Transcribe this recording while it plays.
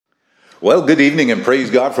Well, good evening and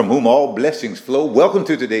praise God from whom all blessings flow. Welcome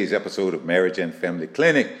to today's episode of Marriage and Family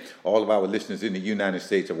Clinic. All of our listeners in the United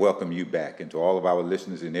States, I welcome you back, and to all of our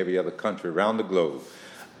listeners in every other country around the globe.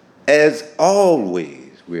 As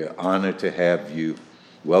always, we are honored to have you.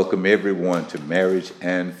 Welcome everyone to Marriage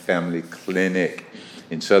and Family Clinic.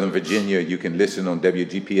 In Southern Virginia, you can listen on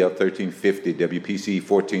WGPL 1350, WPC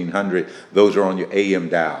 1400. Those are on your AM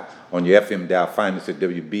dial. On your FM dial, find us at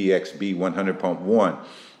WBXB 100.1.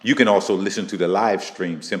 You can also listen to the live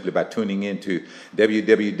stream simply by tuning into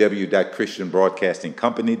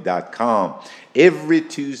www.christianbroadcastingcompany.com every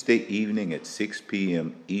Tuesday evening at 6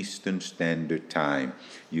 p.m. Eastern Standard Time.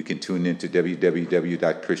 You can tune into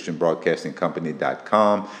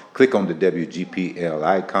www.christianbroadcastingcompany.com, click on the WGPL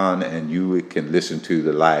icon, and you can listen to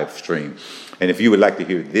the live stream. And if you would like to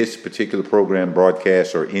hear this particular program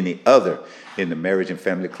broadcast or any other in the Marriage and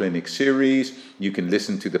Family Clinic series, you can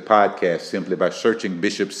listen to the podcast simply by searching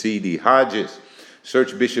Bishop C.D. Hodges.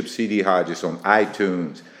 Search Bishop C.D. Hodges on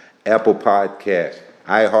iTunes, Apple Podcasts,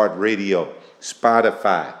 iHeartRadio,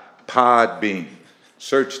 Spotify, Podbean.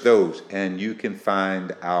 Search those and you can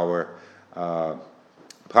find our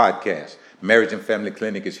podcast. Marriage and Family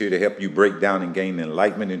Clinic is here to help you break down and gain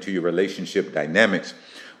enlightenment into your relationship dynamics.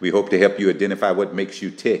 We hope to help you identify what makes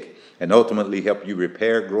you tick and ultimately help you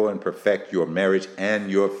repair, grow, and perfect your marriage and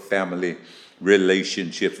your family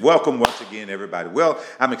relationships. Welcome once again, everybody. Well,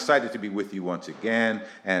 I'm excited to be with you once again,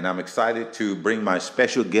 and I'm excited to bring my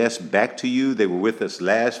special guests back to you. They were with us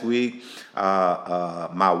last week, my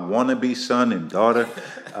wannabe son and daughter,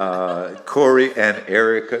 Corey and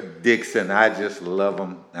Erica Dixon. I just love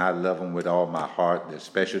them. I love them with all my heart. They're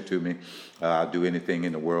special to me. I'll do anything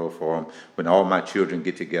in the world for them. When all my children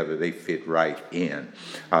get together, they fit right in.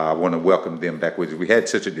 I want to welcome them back with us. We had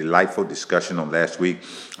such a delightful discussion on last week.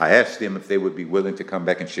 I asked them if they would be willing to come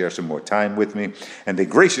back and share some more time with me, and they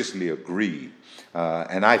graciously agreed.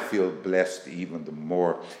 And I feel blessed even the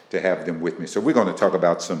more to have them with me. So we're going to talk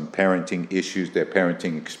about some parenting issues, their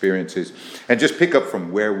parenting experiences, and just pick up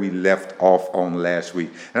from where we left off on last week.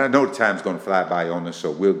 And I know the time's going to fly by on us,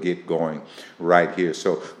 so we'll get going right here.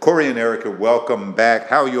 So Corey and Erica, welcome back.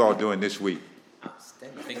 How are you all doing this week?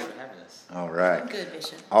 Thank you for having us. All right. I'm good,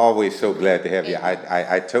 Bishop. Always so glad to have you.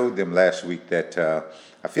 I told them last week that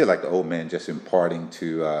I feel like the old man just imparting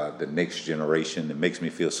to the next generation. It makes me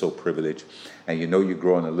feel so privileged. And you know you're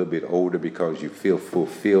growing a little bit older because you feel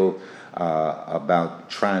fulfilled about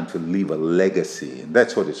trying to leave a legacy. And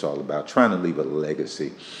that's what it's all about, trying to leave a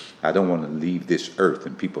legacy. I don't want to leave this earth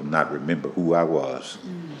and people not remember who I was.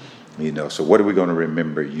 You know, so what are we going to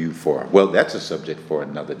remember you for? Well, that's a subject for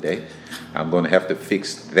another day. I'm going to have to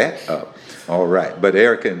fix that up. All right. But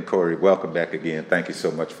Erica and Corey, welcome back again. Thank you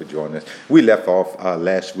so much for joining us. We left off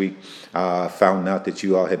last week, found out that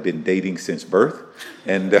you all had been dating since birth.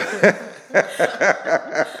 And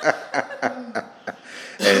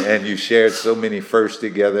and you shared so many firsts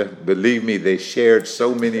together. Believe me, they shared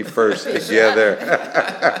so many firsts together.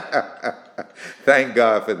 Thank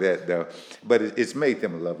God for that, though. But it's made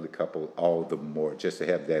them a lovely couple all the more, just to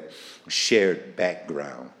have that shared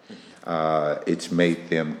background. It's made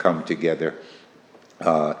them come together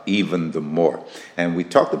even the more. And we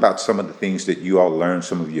talked about some of the things that you all learned,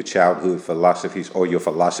 some of your childhood philosophies or your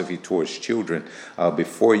philosophy towards children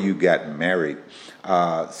before you got married.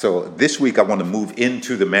 So this week I want to move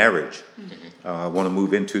into the marriage.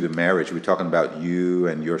 We're talking about you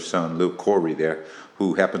and your son, little Corey there,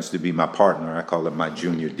 who happens to be my partner. I call him my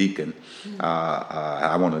junior deacon.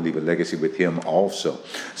 I want to leave a legacy with him also.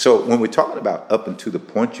 So when we're talking about up until the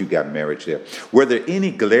point you got married there, were there any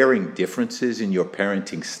glaring differences in your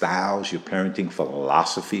parenting styles, your parenting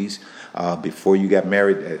philosophies before you got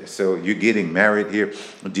married? So you're getting married here.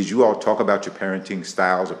 Did you all talk about your parenting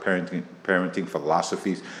styles or parenting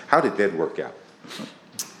philosophies? How did that work out?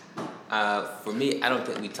 For me, I don't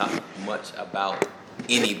think we talked much about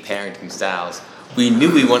any parenting styles. We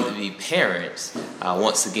knew we wanted to be parents.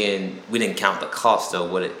 Once again, we didn't count the cost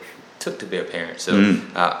of what it took to be a parent. So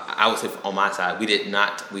I would say on my side, we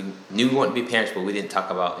knew we wanted to be parents, but we didn't talk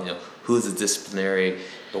about, who's the disciplinary,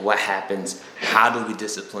 or what happens, how do we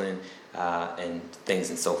discipline, and things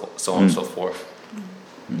and so on and so forth.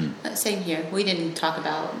 Same here. We didn't talk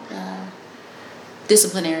about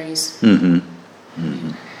disciplinaries.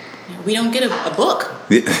 We don't get a book.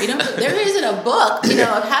 There isn't a book,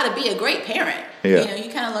 of how to be a great parent. Yeah.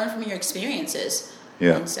 You kind of learn from your experiences.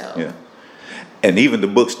 Yeah. And so. Yeah. And even the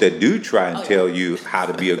books that do try and tell you how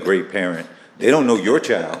to be a great parent, they don't know your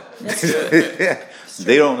child. That's true.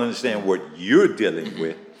 They don't understand what you're dealing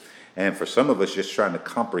with. And for some of us, just trying to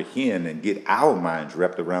comprehend and get our minds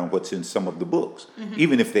wrapped around what's in some of the books,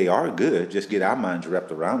 even if they are good, just get our minds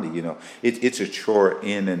wrapped around it. It's a chore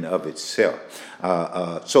in and of itself.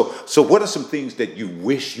 So what are some things that you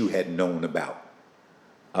wish you had known about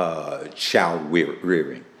child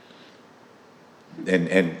rearing?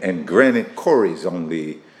 And granted, Corey's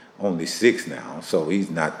only 6 now, so he's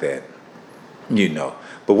not that,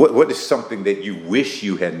 But what is something that you wish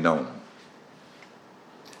you had known?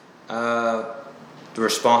 The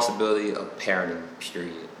responsibility of parenting,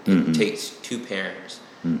 period. It takes 2 parents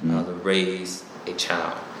to raise a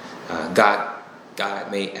child.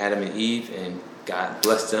 God made Adam and Eve, and God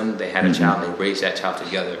blessed them. They had a child, and they raised that child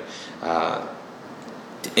together.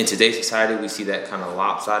 In today's society, we see that kind of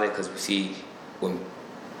lopsided, because we see when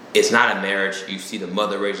it's not a marriage, you see the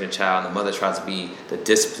mother raising a child, and the mother tries to be the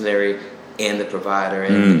disciplinary and the provider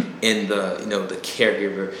and the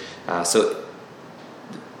caregiver. So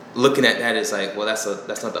looking at that is like, well, that's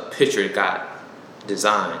not the picture God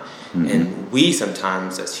designed. And we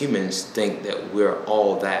sometimes as humans think that we're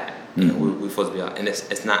all that. We're supposed to be all, and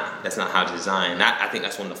that's not how it's designed. I think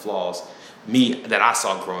that's one of the flaws that I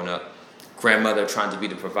saw growing up. Grandmother trying to be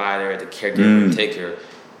the provider, the caregiver, the taker,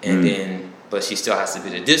 and but she still has to be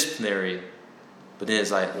the disciplinary. But then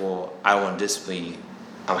it's like, well, I don't want to discipline you.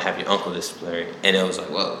 I'm gonna have your uncle disciplinary. And it was like,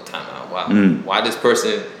 well, time out. Wow. Why this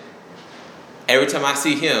person, every time I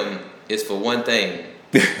see him, it's for one thing.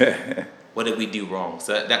 What did we do wrong?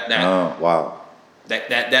 So that wow.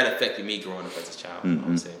 That affected me growing up as a child.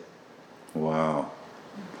 I'm saying. Wow.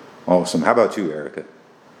 Awesome. How about you, Erica?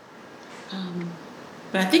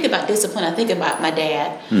 When I think about discipline, I think about my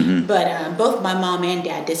dad. But both my mom and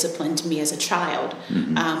dad disciplined me as a child.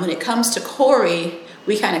 When it comes to Corey,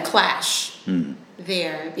 we kind of clash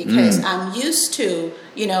there, because I'm used to,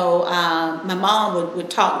 my mom would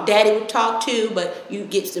talk, daddy would talk too, but you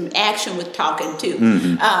get some action with talking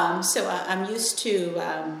too. So I'm used to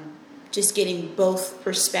just getting both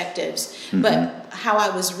perspectives. But how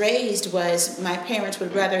I was raised was my parents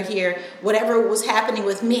would rather hear whatever was happening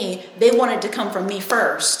with me. They wanted to come from me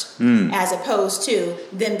first, as opposed to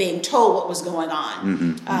them being told what was going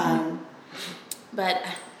on. But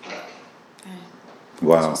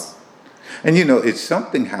wow. And it's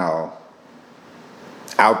something how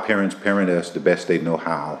our parents parent us the best they know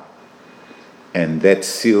how, and that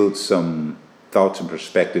sealed some thoughts and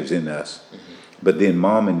perspectives in us. But then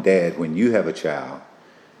mom and dad, when you have a child,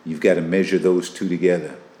 you've got to measure those two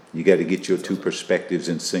together. You got to get your 2 perspectives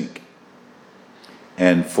in sync.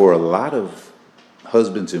 And for a lot of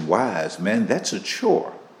husbands and wives, man, that's a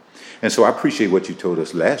chore. And so I appreciate what you told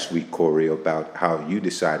us last week, Corey, about how you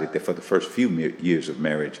decided that for the first few years of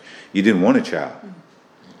marriage, you didn't want a child.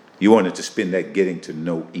 You wanted to spend that getting to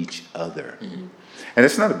know each other. And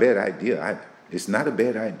it's not a bad idea either. It's not a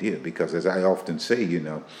bad idea, because as I often say,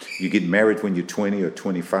 you get married when you're 20 or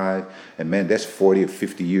 25, and man, that's 40 or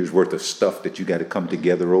 50 years worth of stuff that you got to come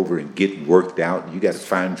together over and get worked out. You got to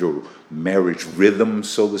find your marriage rhythm,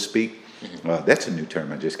 so to speak. That's a new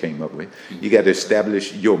term I just came up with. You got to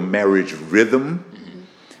establish your marriage rhythm,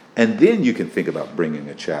 and then you can think about bringing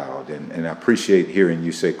a child. And I appreciate hearing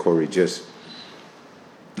you say, Corey, just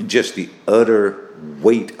the utter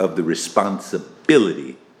weight of the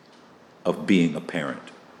responsibility of being a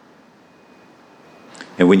parent.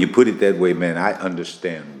 And when you put it that way, man, I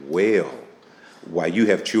understand well why you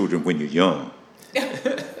have children when you're young.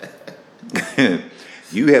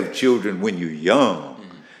 You have children when you're young.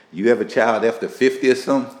 You have a child after 50 or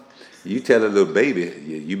something, you tell a little baby,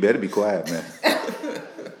 you better be quiet, man.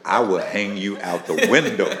 I will hang you out the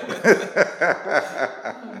window.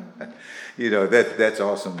 That's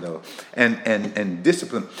awesome though. And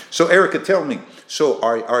discipline. So Erica, tell me, so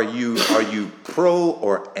are you pro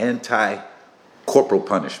or anti corporal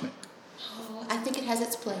punishment? Oh, I think it has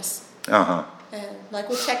its place. Uh-huh. Like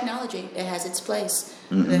with technology, it has its place.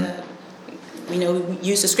 We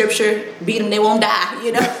use the scripture, beat them, they won't die, They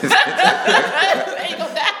ain't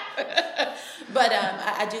gonna die. But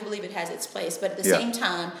I do believe it has its place. But at the same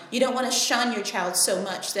time, you don't want to shun your child so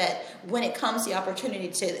much that when it comes the opportunity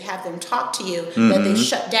to have them talk to you, that they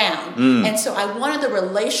shut down. And so I wanted the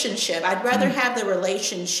relationship. I'd rather have the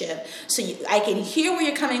relationship. So I can hear where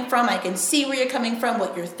you're coming from. I can see where you're coming from,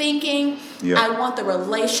 what you're thinking. I want the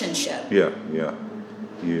relationship. Yeah.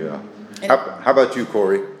 How about you,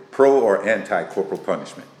 Corey? Pro or anti-corporal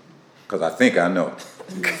punishment? Because I think I know.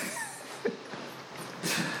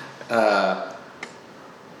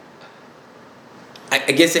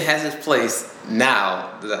 I guess it has its place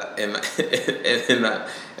now in my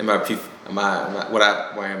where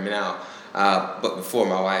I am now. But before,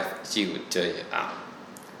 my wife, she would tell you,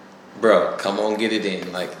 "Bro, come on, get it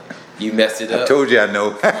in." Like You messed it up. I told you I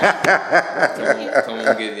know. Come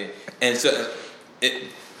on, get it. And so it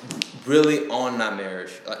really on our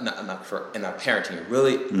marriage, in our parenting,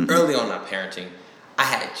 really early on in our parenting, I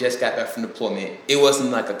had just got back from deployment. It wasn't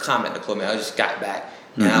like a combat deployment. I just got back.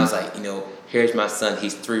 And I was like, here's my son.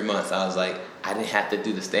 He's 3 months. I was like, I didn't have to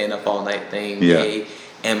do the staying up all night thing. Yeah. Okay?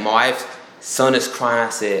 And my wife's son is crying. I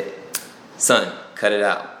said, son, cut it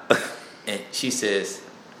out. And she says,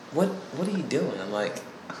 what are you doing? I'm like,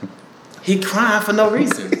 he crying for no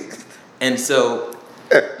reason. And so,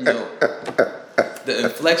 the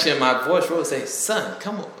inflection in my voice will say, son,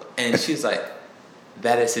 come on. And she's like,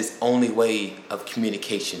 that is his only way of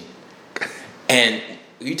communication. And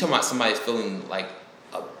you talking about somebody's feeling like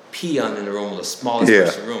a peon in the room, the smallest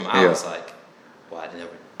person in the room. I was like, well, I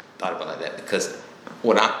never thought about it like that, because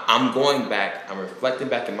when I'm going back, I'm reflecting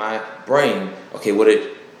back in my brain, okay, what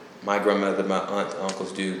did my grandmother, my aunt,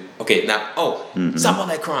 uncles do? Okay, now, stop all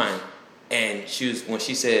that crying. And when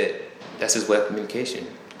she said, that's his way of communication.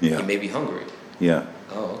 Yeah. He may be hungry. Yeah.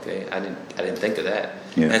 Oh, okay. I didn't think of that.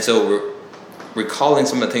 Yeah. And so we're recalling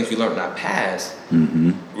some of the things we learned in our past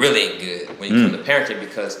really ain't good when you come to parenting,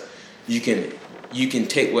 because you can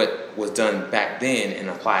take what was done back then and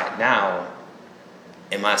apply it now.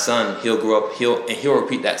 And my son, he'll grow up, he'll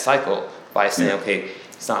repeat that cycle by saying, okay,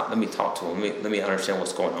 stop, let me talk to him. Let me understand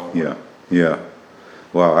what's going on. Yeah. Yeah.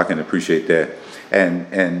 Wow, I can appreciate that.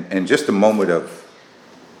 And just a moment of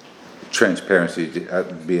transparency, I'll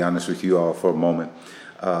be honest with you all for a moment.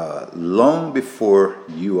 Long before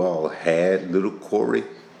you all had little Corey,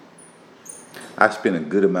 I spent a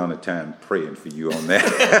good amount of time praying for you on that.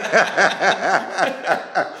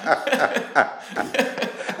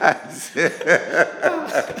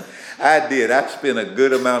 I did. I spent a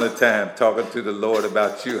good amount of time talking to the Lord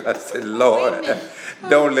about you. I said, Lord,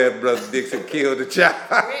 don't let Brother Dixon kill the child.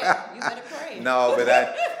 You better pray. No, but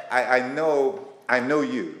I know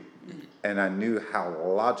you, and I knew how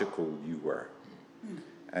logical you were.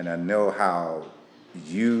 And I know how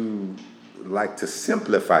you like to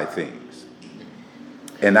simplify things.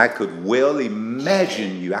 And I could well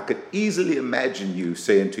imagine you, I could easily imagine you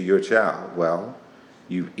saying to your child, well,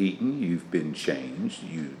 you've eaten, you've been changed,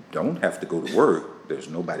 you don't have to go to work, there's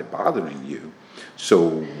nobody bothering you,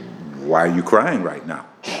 so why are you crying right now?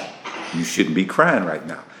 You shouldn't be crying right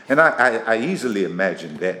now. And I easily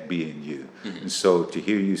imagine that being you. And so to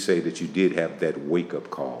hear you say that you did have that wake-up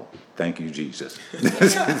call, thank you, Jesus.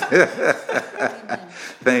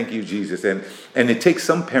 Thank you, Jesus. And it takes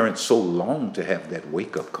some parents so long to have that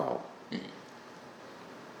wake-up call.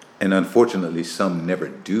 And unfortunately, some never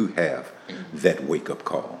do have that wake-up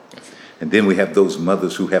call. And then we have those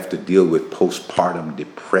mothers who have to deal with postpartum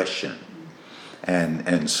depression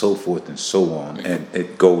and so forth and so on. And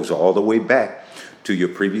it goes all the way back to your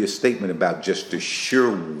previous statement about just the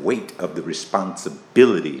sheer weight of the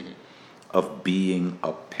responsibility of being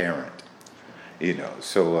a parent.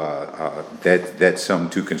 So that's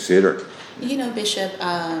something to consider. Bishop,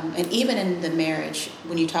 and even in the marriage,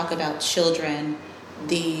 when you talk about children,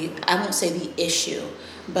 I won't say the issue,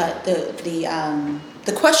 but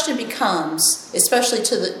the question becomes, especially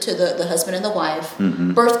to the husband and the wife,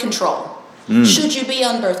 birth control. Should you be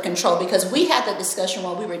on birth control? Because we had that discussion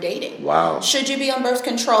while we were dating. Wow. Should you be on birth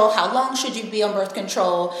control? How long should you be on birth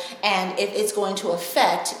control? And if it's going to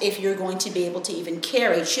affect if you're going to be able to even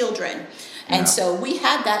carry children. And so we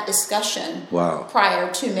had that discussion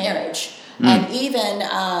prior to marriage. And even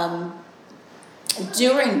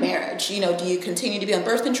during marriage, do you continue to be on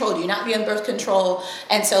birth control? Do you not be on birth control?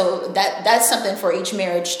 And so that's something for each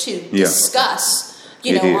marriage to discuss,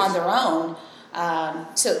 on their own.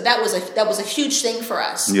 So that was a huge thing for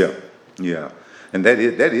us. Yeah, and that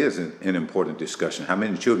is an important discussion. How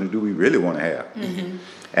many children do we really want to have?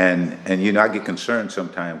 And I get concerned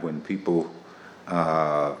sometimes when people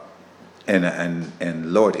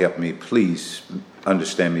and Lord help me, please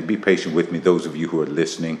understand me, be patient with me, those of you who are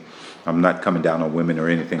listening. I'm not coming down on women or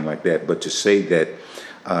anything like that, but to say that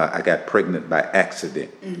I got pregnant by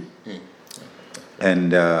accident,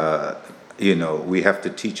 and we have to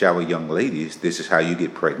teach our young ladies, this is how you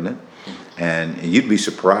get pregnant. And you'd be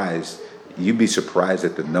surprised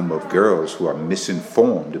at the number of girls who are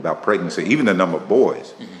misinformed about pregnancy, even the number of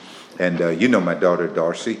boys. And my daughter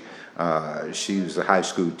Darcy, she was a high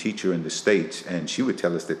school teacher in the States, and she would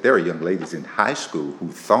tell us that there are young ladies in high school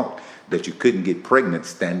who thought that you couldn't get pregnant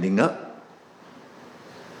standing up.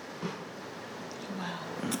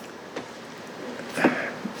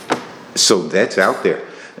 So that's out there.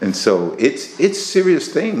 And so it's a serious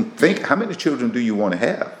thing. Think, how many children do you want to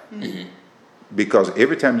have? because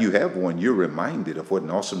every time you have one, you're reminded of what an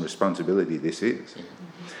awesome responsibility this is.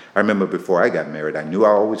 I remember before I got married, I knew I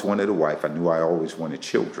always wanted a wife. I knew I always wanted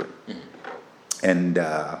children. And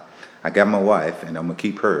I got my wife, and I'm going to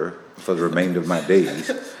keep her for the remainder of my days.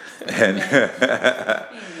 And,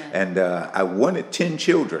 and I wanted 10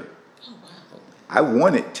 children. I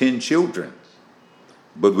wanted 10 children.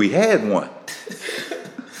 But we had one.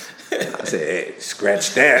 I said, hey,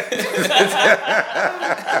 scratch that.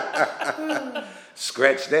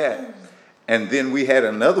 Scratch that. And then we had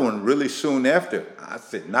another one really soon after. I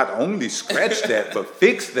said, not only scratch that, but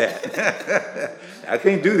fix that. I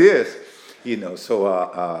can't do this. So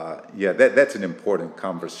yeah, that's an important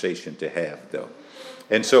conversation to have, though.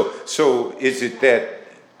 And so is it that,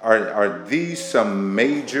 are these some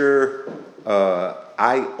major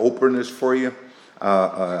eye-openers for you?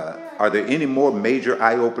 Are there any more major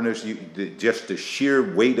eye-openers? Just the sheer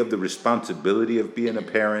weight of the responsibility of being a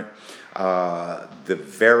parent, the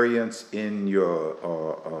variance in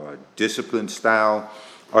your discipline style.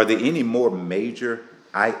 Are there any more major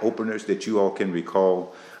eye-openers that you all can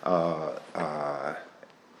recall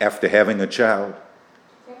after having a child?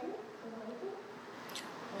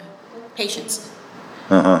 Patience.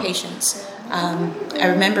 Patience. I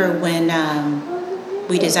remember when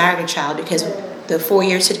we desired a child, because the 4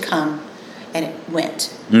 years had come and it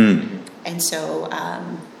went. And so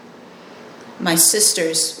my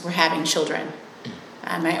sisters were having children.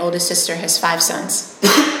 My oldest sister has 5 sons.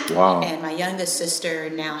 Wow. And my youngest sister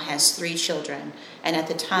now has 3 children. And at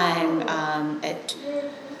the time, I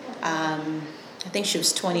think she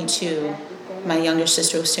was 22. My younger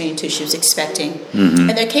sister was 22. She was expecting. And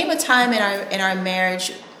there came a time in our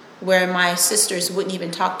marriage where my sisters wouldn't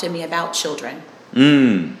even talk to me about children.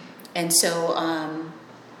 And so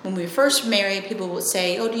when we were first married, people would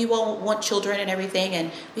say, oh, do you want children and everything?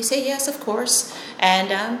 And we say, yes, of course.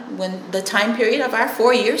 And when the time period of our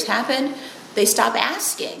 4 years happened, they stopped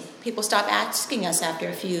asking. People stopped asking us after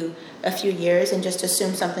a few years and just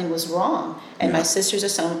assumed something was wrong. And my sisters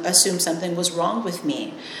assumed something was wrong with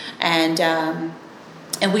me. And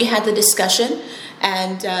we had the discussion,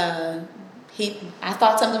 and I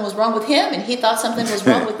thought something was wrong with him, and he thought something was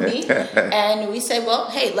wrong with me. And we said,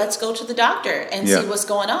 well, hey, let's go to the doctor and see what's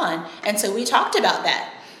going on. And so we talked about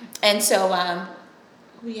that. And so,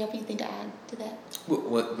 do you have anything to add to that?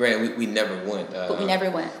 Well, Grant, we never went. But we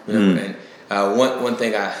never went. And one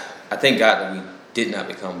thing, I thank God that we did not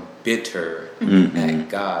become bitter at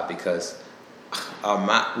God, because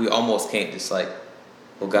we almost can't just like,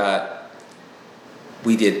 well, God,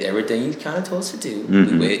 we did everything you kind of told us to do.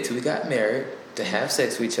 We waited till we got married to have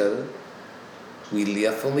sex with each other. We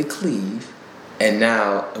left when we cleave. And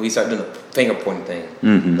now we start doing the finger pointing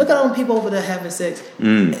thing. Look at all the people over there having sex.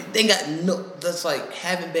 They got that's like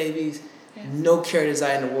having babies, no care or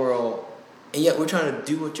desire in the world. And yet we're trying to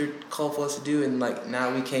do what you're called for us to do. And like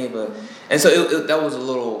now we can't. And so that was a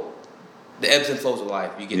little, the ebbs and flows of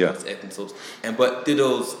life. You get those ebbs and flows. But through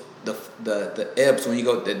those, the ebbs, when you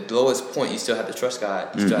go to the lowest point, you still have to trust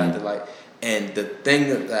God. You still have to and the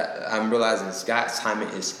thing that I'm realizing is God's timing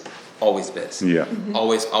is always best.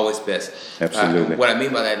 Always best. Absolutely. What I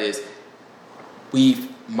mean by that is we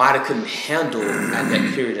might have couldn't handle at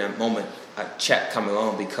that period, that moment, a chat coming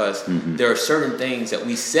on, because there are certain things that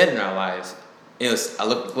we said in our lives. I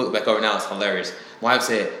look back over now, it's hilarious. My wife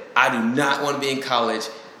said, I do not want to be in college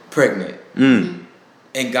pregnant. And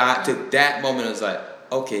God took that moment and was like,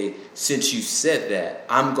 okay, since you said that,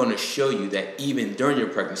 I'm going to show you that even during your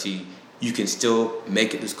pregnancy, you can still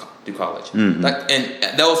make it through college. And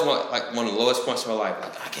that was one of the lowest points of my life.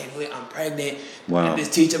 Like, I can't believe I'm pregnant. Wow. And this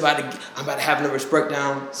teacher I'm about to have a nervous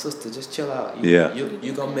breakdown. Sister, just chill out. You're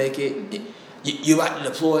going to make it. You about to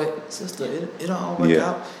deploy. Sister, it'll all work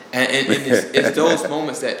out. And it's those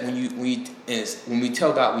moments that when we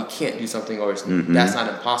tell God we can't do something, or that's not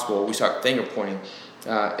impossible, or we start finger pointing.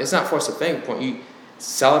 It's not for us to finger point. You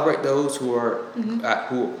celebrate those who are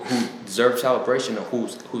who deserve celebration, or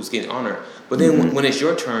who's getting honored. But then when it's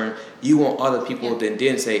your turn, you want other people to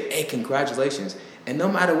then say, "Hey, congratulations!" And no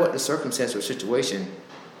matter what the circumstance or situation,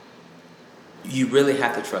 you really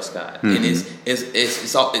have to trust God. And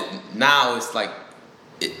it's all now. It's like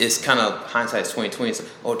it's kind of hindsight's 2020.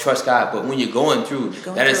 Oh, trust God. But when you're going through,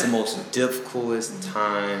 that is the most difficult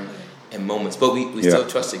time and moments. But we still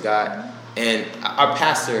trusted God. And our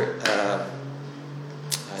pastor,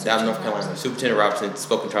 down in North Carolina, Superintendent Robinson,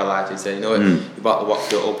 spoke into our lives. He said, you know what, you're about to walk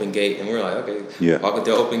through an open gate. And we were like, okay, walking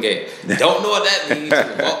through an open gate. Don't know what that means.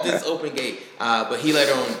 Walk this open gate. But he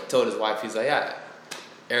later on told his wife, he's like, yeah,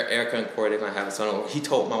 Erica and Corey, they're going to have a son. He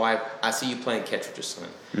told my wife, I see you playing catch with your son.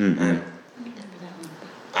 And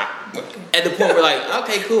At the point where like,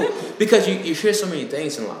 okay, cool, because you hear so many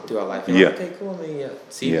things through our life. You're like, okay, cool. I mean, yeah.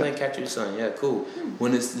 See you playing catch with your son. Yeah, cool.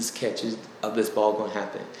 When is this catch of this ball going to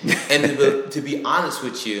happen? And to be honest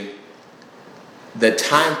with you, the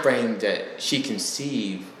time frame that she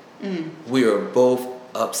conceived, we were both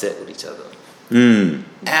upset with each other.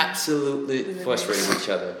 Absolutely frustrated with each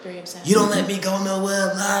other. Very upset. You don't let me go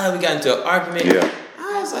nowhere. Blah. We got into an argument. Yeah.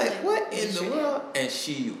 I was like, what in the world? And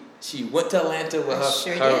she went to Atlanta with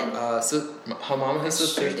her mom and her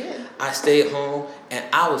sister. Sure did. I stayed home, and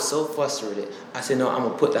I was so frustrated. I said, no, I'm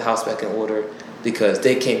going to put the house back in order because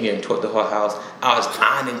they came here and tore the whole house. I was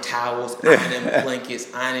ironing towels, ironing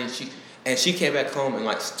blankets, ironing sheets. And she came back home and,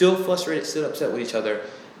 like, still frustrated, still upset with each other.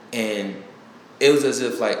 And it was as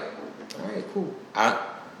if, like, all right, cool.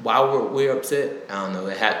 While we're upset, I don't know.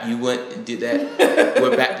 You went and did that.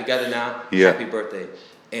 We're back together now. Yeah. Happy birthday.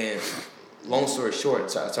 And long story short,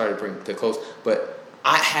 so I started to bring it to close, but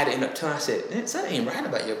I had to end up telling her, I said, something ain't right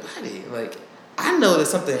about your body. Like, I know that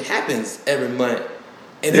something happens every month,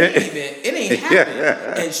 and it ain't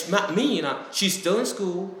happening. And she's still in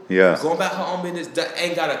school, going about her own business,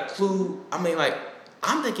 ain't got a clue. I mean, like,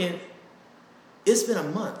 I'm thinking, it's been a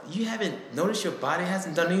month. You haven't noticed your body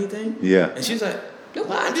hasn't done anything? Yeah. And she's like, no,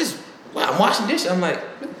 I'm washing dishes. I'm like,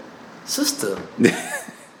 sister,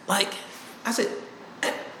 like, I said,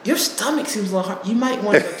 your stomach seems a little hard. You might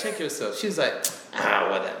want to go check yourself. She was like,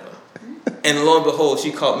 whatever. And lo and behold,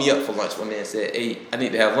 she called me up for lunch one day and said, hey, I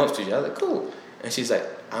need to have lunch with you. I was like, cool. And she's like,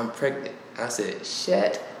 I'm pregnant. I said,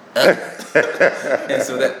 shut up. And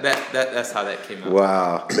so that's how that came out.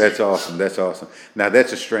 Wow, that's awesome. That's awesome. Now,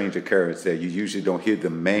 that's a strange occurrence there. You usually don't hear the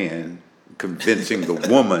man convincing the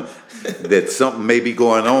woman that something may be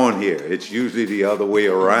going on here. It's usually the other way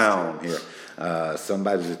around here.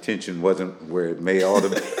 Somebody's attention wasn't where it may ought to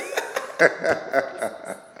be.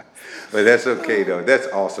 But that's okay, though. That's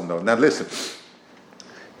awesome, though. Now, listen.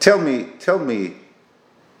 Tell me,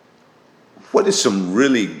 what is some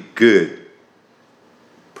really good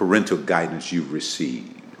parental guidance you've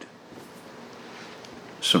received?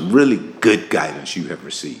 Some really good guidance you have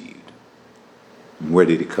received. Where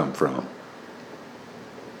did it come from?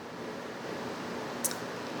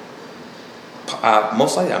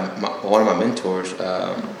 Most likely, one of my mentors.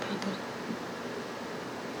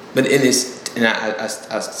 But in this, and I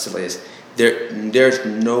say this, there's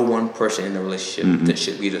no one person in the relationship that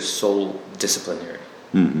should be the sole disciplinary.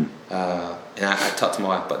 And I talked to my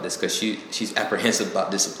wife about this because she's apprehensive about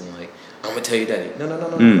discipline. Like, I'm gonna tell you, Daddy. No.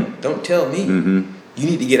 Don't tell me. You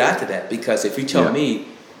need to get after that, because if you tell me,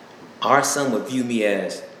 our son would view me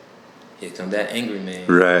as, here comes that angry man.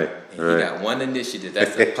 Right. And he got one initiative.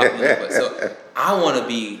 That's the popular. So I want to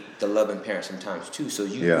be the loving parent sometimes too. So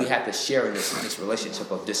we have to share in this relationship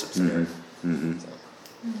of discipline. So.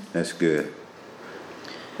 That's good.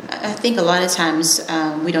 I think a lot of times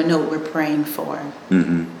we don't know what we're praying for,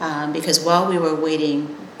 because while we were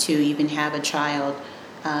waiting to even have a child,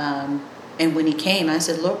 and when he came, I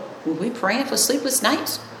said, Lord, were we praying for sleepless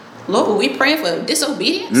nights? Lord, were we praying for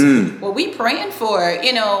disobedience? Were we praying for,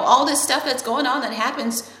 all this stuff that's going on that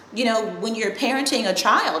happens, when you're parenting a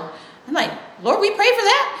child? I'm like, Lord, we pray for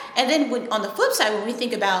that. And then on the flip side, when we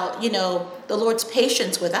think about, the Lord's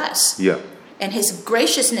patience with us and his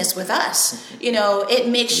graciousness with us, it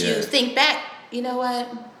makes you think back, you know what,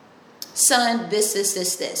 son,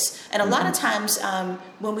 this. And a lot of times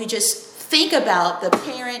when we just think about the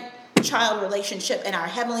parent-child relationship and our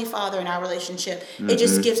Heavenly Father and our relationship, it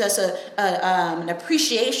just gives us an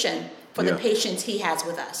appreciation for the patience he has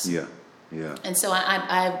with us. Yeah. And so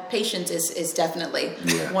patience is definitely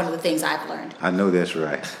one of the things I've learned. I know that's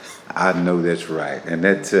right. And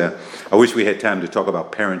that's, I wish we had time to talk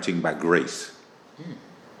about parenting by grace.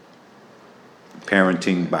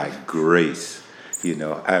 Parenting by grace.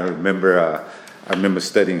 I remember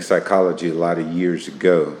studying psychology a lot of years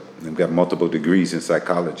ago. I've got multiple degrees in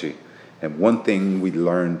psychology. And one thing we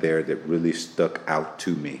learned there that really stuck out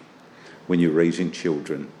to me when you're raising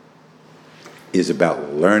children is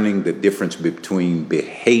about learning the difference between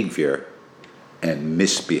behavior and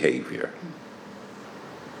misbehavior.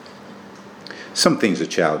 Some things a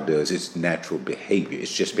child does, it's natural behavior.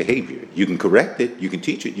 It's just behavior. You can correct it, you can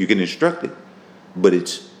teach it, you can instruct it, but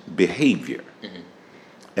it's behavior.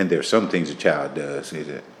 And there are some things a child does,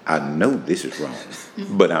 I know this is wrong,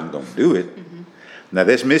 but I'm going to do it. Now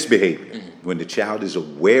that's misbehavior. When the child is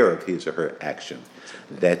aware of his or her action,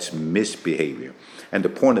 that's misbehavior. And the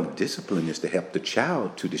point of discipline is to help the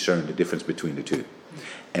child to discern the difference between the two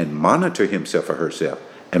and monitor himself or herself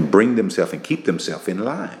and bring themselves and keep themselves in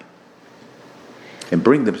line. And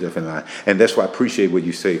that's why I appreciate what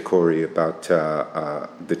you say, Corey, about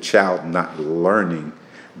the child not learning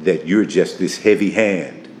that you're just this heavy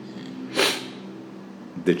hand.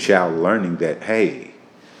 The child learning that, hey,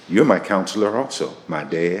 you're my counselor also, my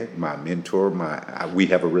dad, my mentor, we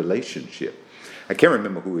have a relationship. I can't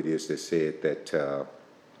remember who it is that said that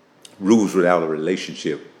rules without a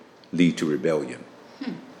relationship lead to rebellion.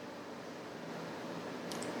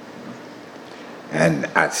 And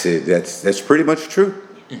I said, that's pretty much true.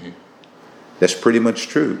 Mm-hmm. That's pretty much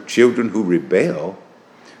true. Children who rebel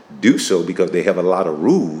do so because they have a lot of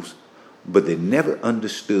rules, but they never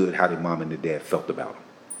understood how their mom and their dad felt about them.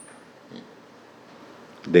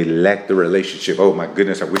 They lack the relationship. Oh my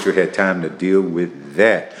goodness, I wish we had time to deal with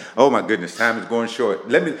that. Oh my goodness, time is going short.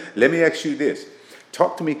 Let me ask you this.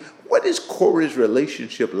 Talk to me. What is Corey's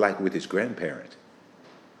relationship like with his grandparents?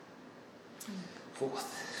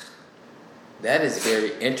 That is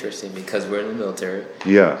very interesting because we're in the military.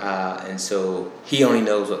 Yeah. And so he only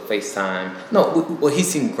knows what FaceTime. No, well,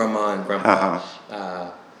 he's seen grandma and grandpa.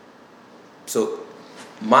 So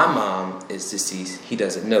my mom is deceased. He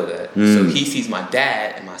doesn't know that. So he sees my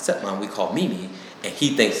dad and my stepmom. We call Mimi, and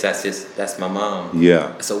he thinks that's my mom.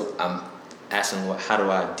 Yeah. So I'm asking, how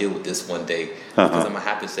do I deal with this one day? Because I'm gonna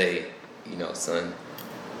have to say, son,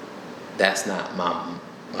 that's not my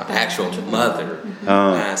actual mother.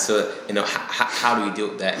 So how do we deal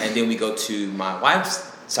with that? And then we go to my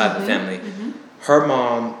wife's side of the family. Her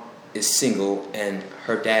mom is single and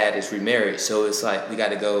her dad is remarried. So it's like we got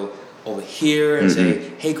to go over here and say,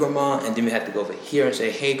 hey, grandma, and then we have to go over here and say,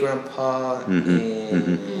 hey, grandpa,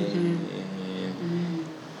 and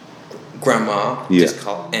grandma. Yeah. Just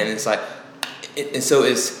call, and it's like, and so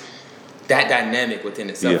it's that dynamic within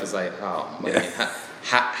itself. Yeah. Is like, oh man,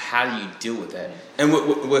 how do you deal with that? And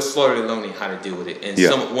we're slowly learning how to deal with it. And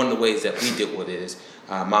one of the ways that we deal with it is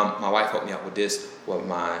my wife helped me out with this. Well,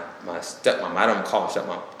 my stepmom, I don't call her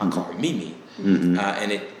stepmom, I call her Mimi.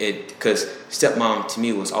 And it because stepmom to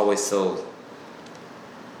me was always so.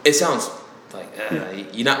 It sounds like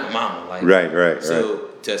you're not my mama, like right. So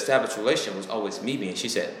to establish a relationship was always Mimi, and she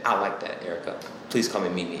said, "I like that, Erica. Please call me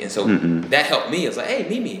Mimi." And so that helped me. It was like, "Hey,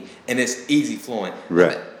 Mimi," and it's easy flowing.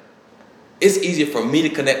 Right. It's easier for me to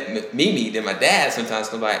connect with Mimi than my dad sometimes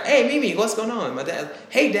comes by. Hey, Mimi, what's going on? My dad,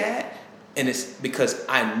 hey, Dad. And it's because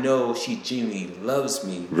I know she genuinely loves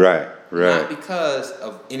me. Right. Not because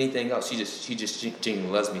of anything else. She just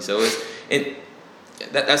genuinely loves me. So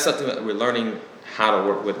that's something that we're learning how to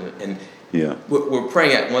work with. And we're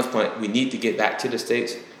praying at one point we need to get back to the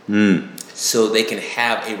States so they can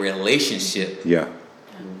have a relationship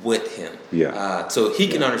with him. So he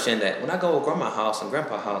can understand that when I go to grandma's house and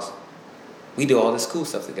grandpa's house, we do all this cool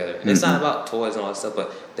stuff together. And it's not about toys and all that stuff,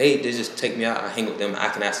 but they just take me out, I hang with them, I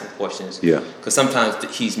can ask them questions. Because sometimes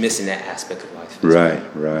he's missing that aspect of life.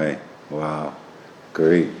 Right. Wow.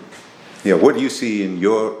 Great. Yeah, what do you see in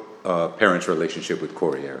your parents' relationship with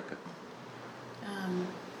Corey, Erica?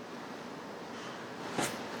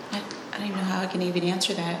 I don't even know how I can even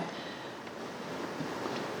answer that.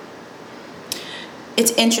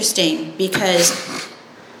 It's interesting because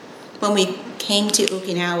when we came to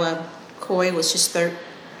Okinawa, Corey was just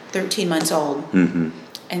 13 months old.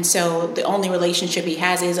 And so the only relationship he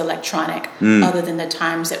has is electronic, other than the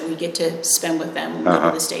times that we get to spend with them when we go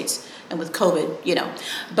to the States and with COVID,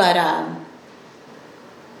 But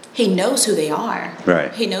he knows who they are.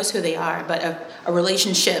 Right. He knows who they are. But a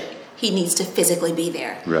relationship, he needs to physically be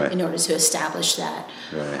there in order to establish that.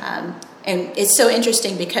 Right. And it's so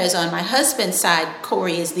interesting because on my husband's side,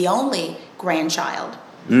 Corey is the only grandchild.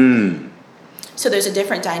 So there's a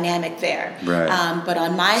different dynamic there. Right. But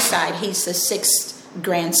on my side, he's the sixth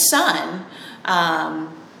grandson. And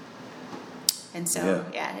so,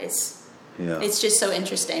 it's just so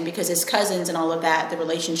interesting because his cousins and all of that, the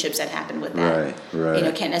relationships that happen with that,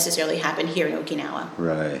 can't necessarily happen here in Okinawa.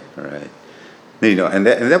 Right. And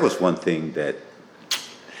that was one thing that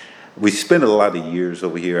we spent a lot of years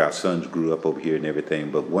over here. Our sons grew up over here and everything.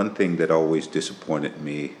 But one thing that always disappointed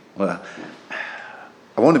me, I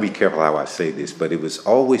want to be careful how I say this, but it was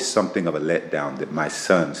always something of a letdown that my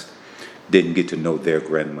sons didn't get to know their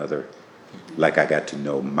grandmother like I got to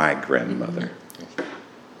know my grandmother.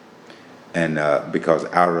 And because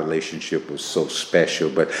our relationship was so special.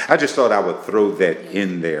 But I just thought I would throw that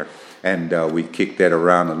in there, and we kicked that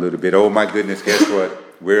around a little bit. Oh, my goodness, guess what?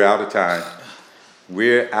 We're out of time.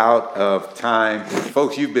 We're out of time.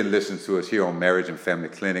 Folks, you've been listening to us here on Marriage and Family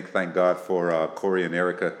Clinic. Thank God for Corey and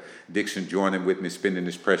Erica Dixon joining with me, spending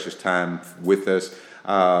this precious time with us.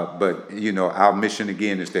 But, our mission,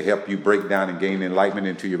 again, is to help you break down and gain enlightenment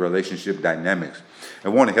into your relationship dynamics. I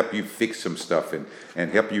want to help you fix some stuff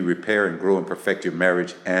and help you repair and grow and perfect your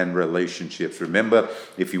marriage and relationships. Remember,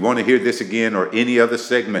 if you want to hear this again or any other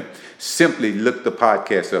segment, simply look the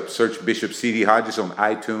podcast up. Search Bishop C.D. Hodges on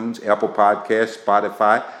iTunes, Apple Podcasts,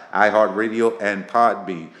 Spotify, iHeartRadio, and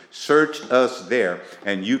Podbean. Search us there,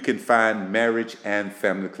 and you can find Marriage and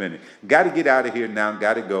Family Clinic. Got to get out of here now,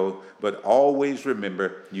 got to go. But always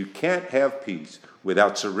remember, you can't have peace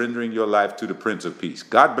without surrendering your life to the Prince of Peace.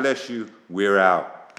 God bless you. We're out.